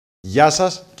Γεια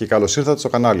σας και καλώς ήρθατε στο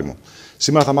κανάλι μου.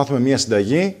 Σήμερα θα μάθουμε μια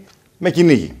συνταγή με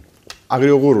κυνήγι.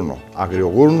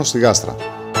 Αγριογούρουνο στη Γάστρα.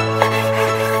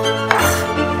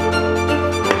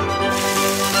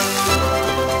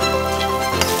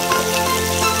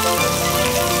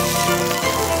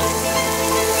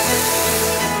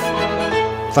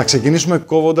 Θα ξεκινήσουμε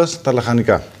κόβοντας τα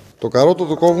λαχανικά. Το καρότο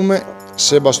το κόβουμε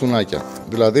σε μπαστούνάκια,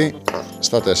 δηλαδή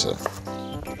στα 4.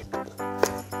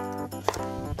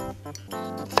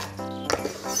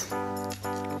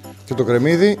 Και το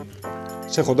κρεμμύδι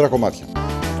σε χοντρά κομμάτια.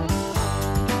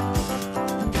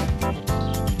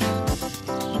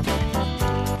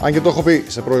 Αν και το έχω πει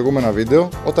σε προηγούμενα βίντεο,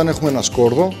 όταν έχουμε ένα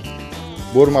σκόρδο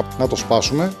μπορούμε να το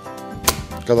σπάσουμε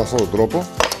κατά αυτόν τον τρόπο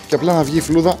και απλά να βγει η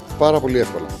φλούδα πάρα πολύ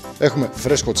εύκολα. Έχουμε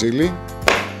φρέσκο τσίλι,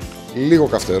 λίγο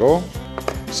καυτερό.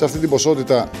 Σε αυτή την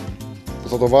ποσότητα που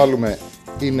θα το βάλουμε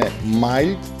είναι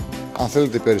mild. Αν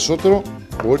θέλετε περισσότερο,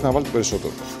 μπορείτε να βάλετε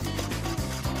περισσότερο.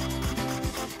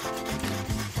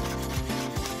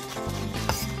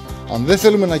 Αν δεν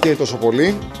θέλουμε να καίει τόσο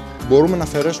πολύ, μπορούμε να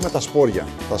αφαιρέσουμε τα σπόρια.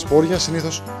 Τα σπόρια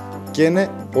συνήθως καίνε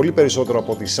πολύ περισσότερο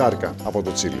από τη σάρκα από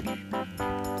το τσίλι.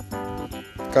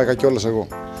 Κάκα κιόλας εγώ.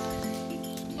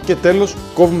 Και τέλος,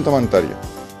 κόβουμε τα μανιτάρια.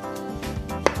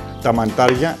 Τα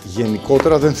μανιτάρια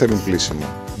γενικότερα δεν θέλουν πλύσιμο.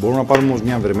 Μπορούμε να πάρουμε όμως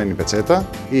μια βρεμένη πετσέτα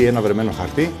ή ένα βρεμένο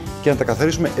χαρτί και να τα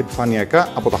καθαρίσουμε επιφανειακά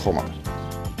από τα χώματα.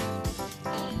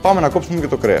 Πάμε να κόψουμε και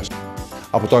το κρέας.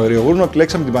 Από το αγριογούρουνο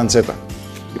επιλέξαμε την πανσέττα.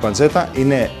 Η πανσέττα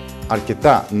είναι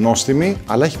αρκετά νόστιμη,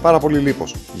 αλλά έχει πάρα πολύ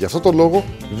λίπος. Γι' αυτό το λόγο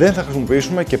δεν θα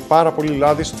χρησιμοποιήσουμε και πάρα πολύ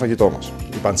λάδι στο φαγητό μας.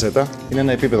 Η πανσέττα είναι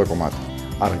ένα επίπεδο κομμάτι,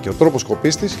 άρα και ο τρόπος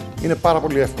κοπής της είναι πάρα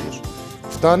πολύ εύκολος.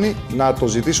 Φτάνει να το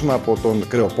ζητήσουμε από τον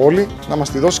κρεοπόλη να μας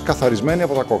τη δώσει καθαρισμένη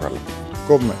από τα κόκαλα.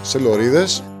 Κόβουμε σε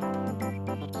λωρίδες,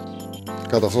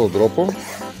 κατά αυτόν τον τρόπο.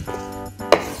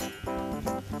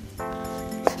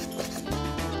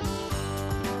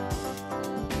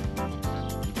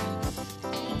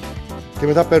 Και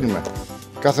μετά παίρνουμε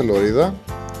κάθε λωρίδα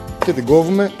και την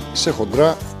κόβουμε σε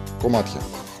χοντρά κομμάτια,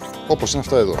 όπως είναι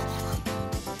αυτά εδώ.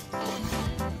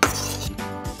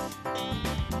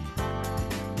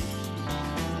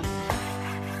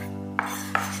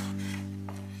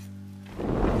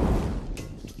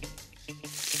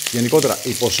 Γενικότερα,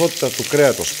 η ποσότητα του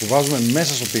κρέατος που βάζουμε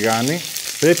μέσα στο τηγάνι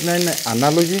πρέπει να είναι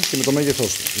ανάλογη και με το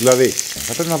μέγεθός του. Δηλαδή,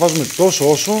 θα πρέπει να βάζουμε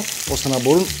τόσο όσο ώστε να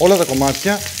μπορούν όλα τα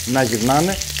κομμάτια να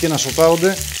γυρνάνε και να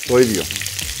σοτάρονται το ίδιο.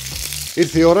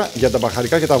 Ήρθε η ώρα για τα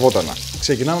μπαχαρικά και τα βότανα.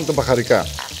 Ξεκινάμε με τα μπαχαρικά.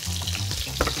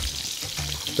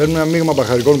 Παίρνουμε ένα μείγμα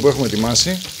μπαχαρικών που έχουμε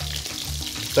ετοιμάσει.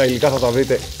 Τα υλικά θα τα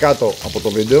βρείτε κάτω από το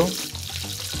βίντεο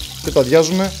και τα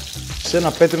αδειάζουμε σε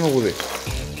ένα πέτρινο γουδί.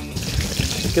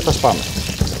 Και τα σπάμε.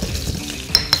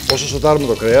 Όσο σοτάρουμε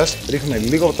το κρέας, ρίχνουμε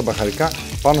λίγο από τα μπαχαρικά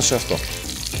πάνω σε αυτό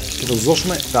και θα τους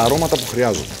δώσουμε τα αρώματα που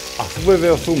χρειάζονται. Αφού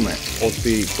βεβαιωθούμε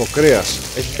ότι το κρέας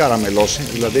έχει καραμελώσει,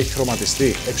 δηλαδή έχει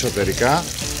χρωματιστεί εξωτερικά,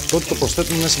 τότε το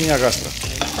προσθέτουμε μέσα σε μια γάστρα.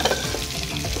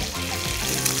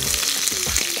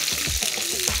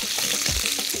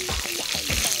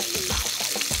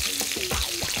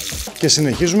 Και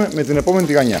συνεχίζουμε με την επόμενη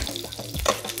τηγανιά.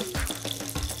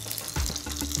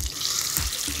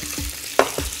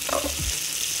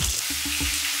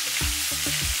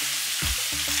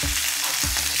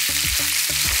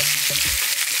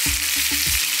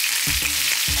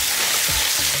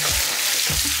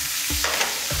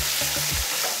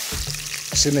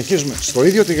 Συνεχίζουμε στο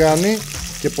ίδιο τηγάνι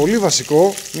και πολύ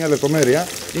βασικό, μια λεπτομέρεια,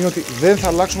 είναι ότι δεν θα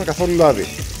αλλάξουμε καθόλου λάδι.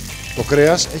 Το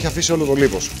κρέας έχει αφήσει όλο το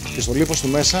λίπος και στο λίπος του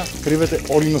μέσα κρύβεται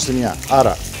όλη η νοστιμιά.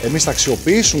 Άρα, εμείς θα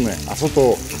αξιοποιήσουμε αυτό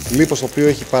το λίπος το οποίο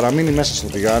έχει παραμείνει μέσα στο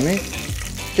τηγάνι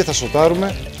και θα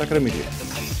σοτάρουμε τα κρεμμύδια.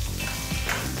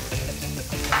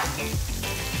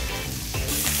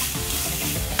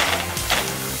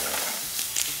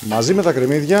 Μαζί με τα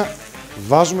κρεμμύδια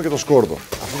βάζουμε και το σκόρδο.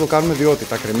 Αυτό το κάνουμε διότι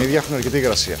τα κρεμμύδια έχουν αρκετή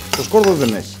υγρασία. Το σκόρδο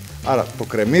δεν έχει. Άρα το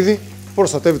κρεμμύδι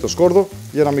προστατεύει το σκόρδο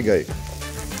για να μην καεί.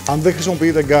 Αν δεν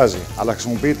χρησιμοποιείτε γκάζι, αλλά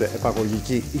χρησιμοποιείτε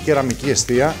επαγωγική ή κεραμική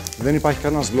εστία, δεν υπάρχει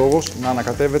κανένας λόγος να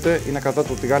ανακατεύετε ή να κρατάτε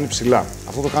το τηγάνι ψηλά.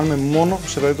 Αυτό το κάνουμε μόνο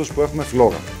σε περίπτωση που έχουμε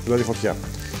φλόγα, δηλαδή φωτιά.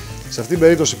 Σε αυτήν την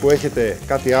περίπτωση που έχετε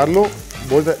κάτι άλλο,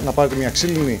 μπορείτε να πάρετε μια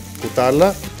ξύλινη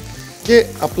κουτάλα και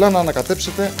απλά να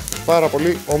ανακατέψετε πάρα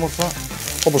πολύ όμορφα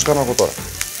όπως κάνω εγώ τώρα.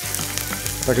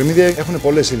 Τα κρεμμύδια έχουν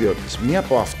πολλές ιδιότητες. Μία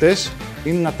από αυτές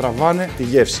είναι να τραβάνε τη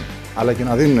γεύση, αλλά και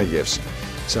να δίνουν γεύση.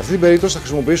 Σε αυτή την περίπτωση θα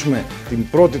χρησιμοποιήσουμε την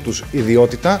πρώτη τους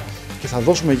ιδιότητα και θα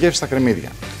δώσουμε γεύση στα κρεμμύδια.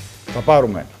 Θα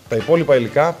πάρουμε τα υπόλοιπα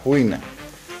υλικά που είναι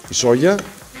η σόγια,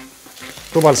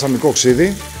 το βαλσαμικό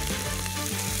ξύδι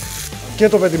και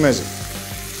το πετιμέζι.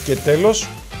 Και τέλος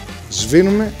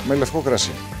σβήνουμε με λευκό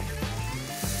κρασί.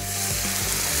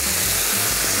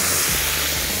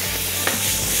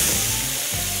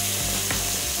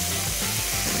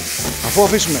 Αφού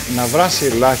αφήσουμε να βράσει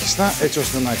ελάχιστα, έτσι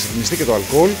ώστε να εξατμιστεί και το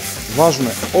αλκοόλ,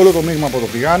 βάζουμε όλο το μείγμα από το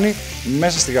τηγάνι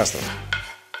μέσα στη γάστρα.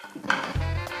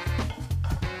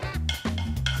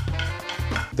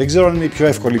 Δεν ξέρω αν είναι η πιο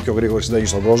εύκολη ή πιο γρήγορη συνταγή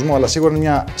στον κόσμο, αλλά σίγουρα είναι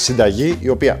μια συνταγή η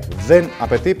οποία δεν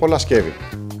απαιτεί πολλά σκεύη.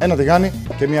 Ένα τηγάνι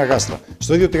και μια γάστρα.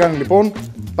 Στο ίδιο τηγάνι λοιπόν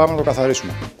πάμε να το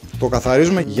καθαρίσουμε. Το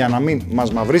καθαρίζουμε για να μην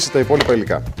μας μαυρίσει τα υπόλοιπα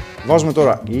υλικά. Βάζουμε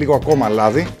τώρα λίγο ακόμα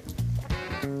λάδι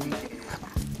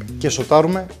και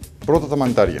σοτάρουμε πρώτα τα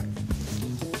μανιτάρια.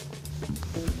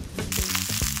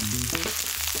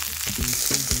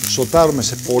 Σοτάρουμε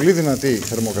σε πολύ δυνατή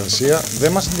θερμοκρασία.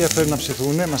 Δεν μας ενδιαφέρει να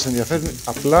ψηθούν, μας ενδιαφέρει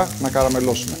απλά να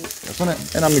καραμελώσουν. Αυτό είναι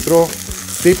ένα μικρό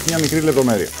tip, μια μικρή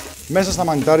λεπτομέρεια. Μέσα στα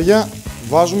μανιτάρια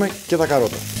βάζουμε και τα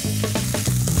καρότα.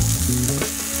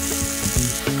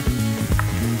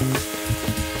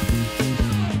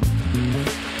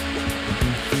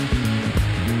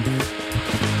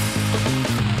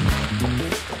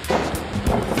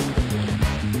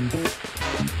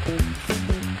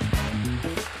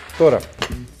 Τώρα,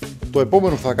 το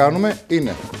επόμενο που θα κάνουμε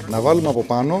είναι να βάλουμε από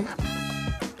πάνω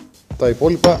τα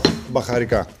υπόλοιπα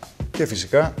μπαχαρικά και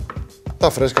φυσικά τα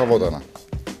φρέσκα βότανα.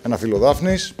 Ένα φύλλο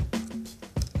δάφνης,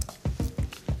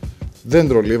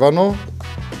 δεντρολίβανο,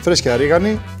 φρέσκια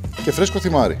ρίγανη και φρέσκο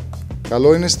θυμάρι.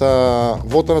 Καλό είναι στα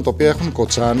βότανα τα οποία έχουν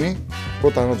κοτσάνι,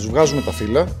 πρώτα να τους βγάζουμε τα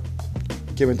φύλλα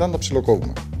και μετά να τα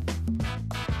ψιλοκόβουμε.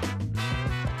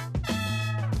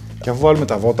 Και αφού βάλουμε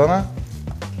τα βότανα,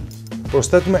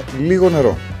 προσθέτουμε λίγο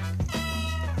νερό.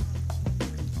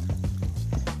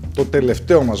 Το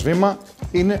τελευταίο μας βήμα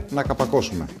είναι να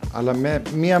καπακώσουμε, αλλά με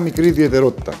μία μικρή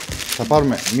ιδιαιτερότητα. Θα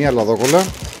πάρουμε μία λαδόκολλα,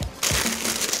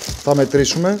 θα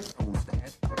μετρήσουμε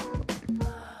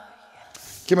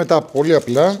και μετά πολύ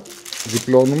απλά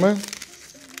διπλώνουμε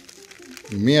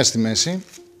μία στη μέση,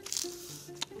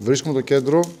 βρίσκουμε το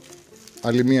κέντρο,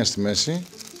 άλλη μία στη μέση,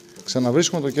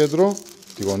 ξαναβρίσκουμε το κέντρο,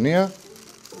 τη γωνία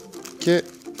και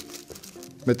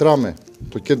μετράμε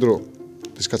το κέντρο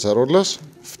της κατσαρόλας,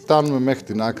 φτάνουμε μέχρι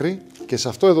την άκρη και σε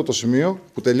αυτό εδώ το σημείο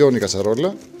που τελειώνει η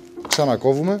κατσαρόλα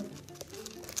ξανακόβουμε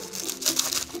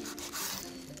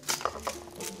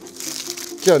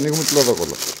και ανοίγουμε τη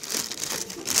λαδόκολλα.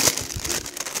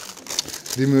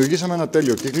 Δημιουργήσαμε ένα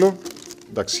τέλειο κύκλο,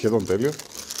 εντάξει σχεδόν τέλειο,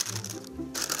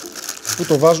 που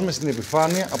το βάζουμε στην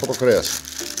επιφάνεια από το κρέας.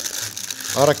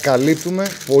 Άρα καλύπτουμε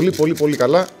πολύ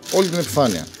καλά όλη την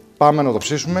επιφάνεια. Πάμε να το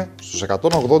ψήσουμε στους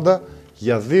 180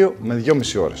 για 2 με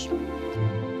 2,5 ώρες.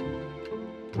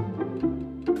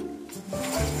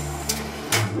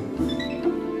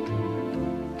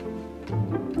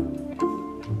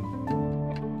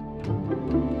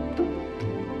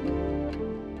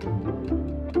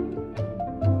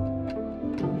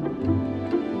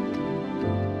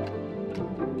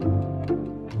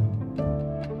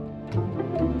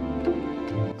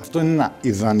 Αυτό είναι ένα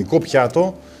ιδανικό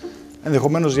πιάτο,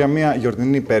 ενδεχομένως για μια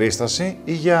γιορτινή περίσταση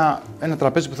ή για ένα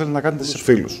τραπέζι που θέλετε να κάνετε στους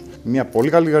φίλους. Μια πολύ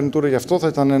καλή γαρνιτούρα γι' αυτό θα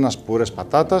ήταν ένας πουρές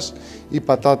πατάτας ή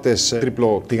πατάτες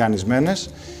τρίπλο τηγανισμένες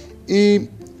ή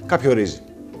κάποιο ρύζι.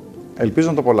 Ελπίζω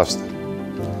να το απολαύσετε.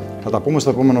 Θα τα πούμε στο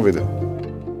επόμενο βίντεο.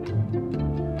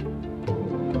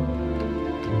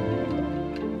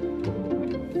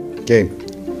 Okay.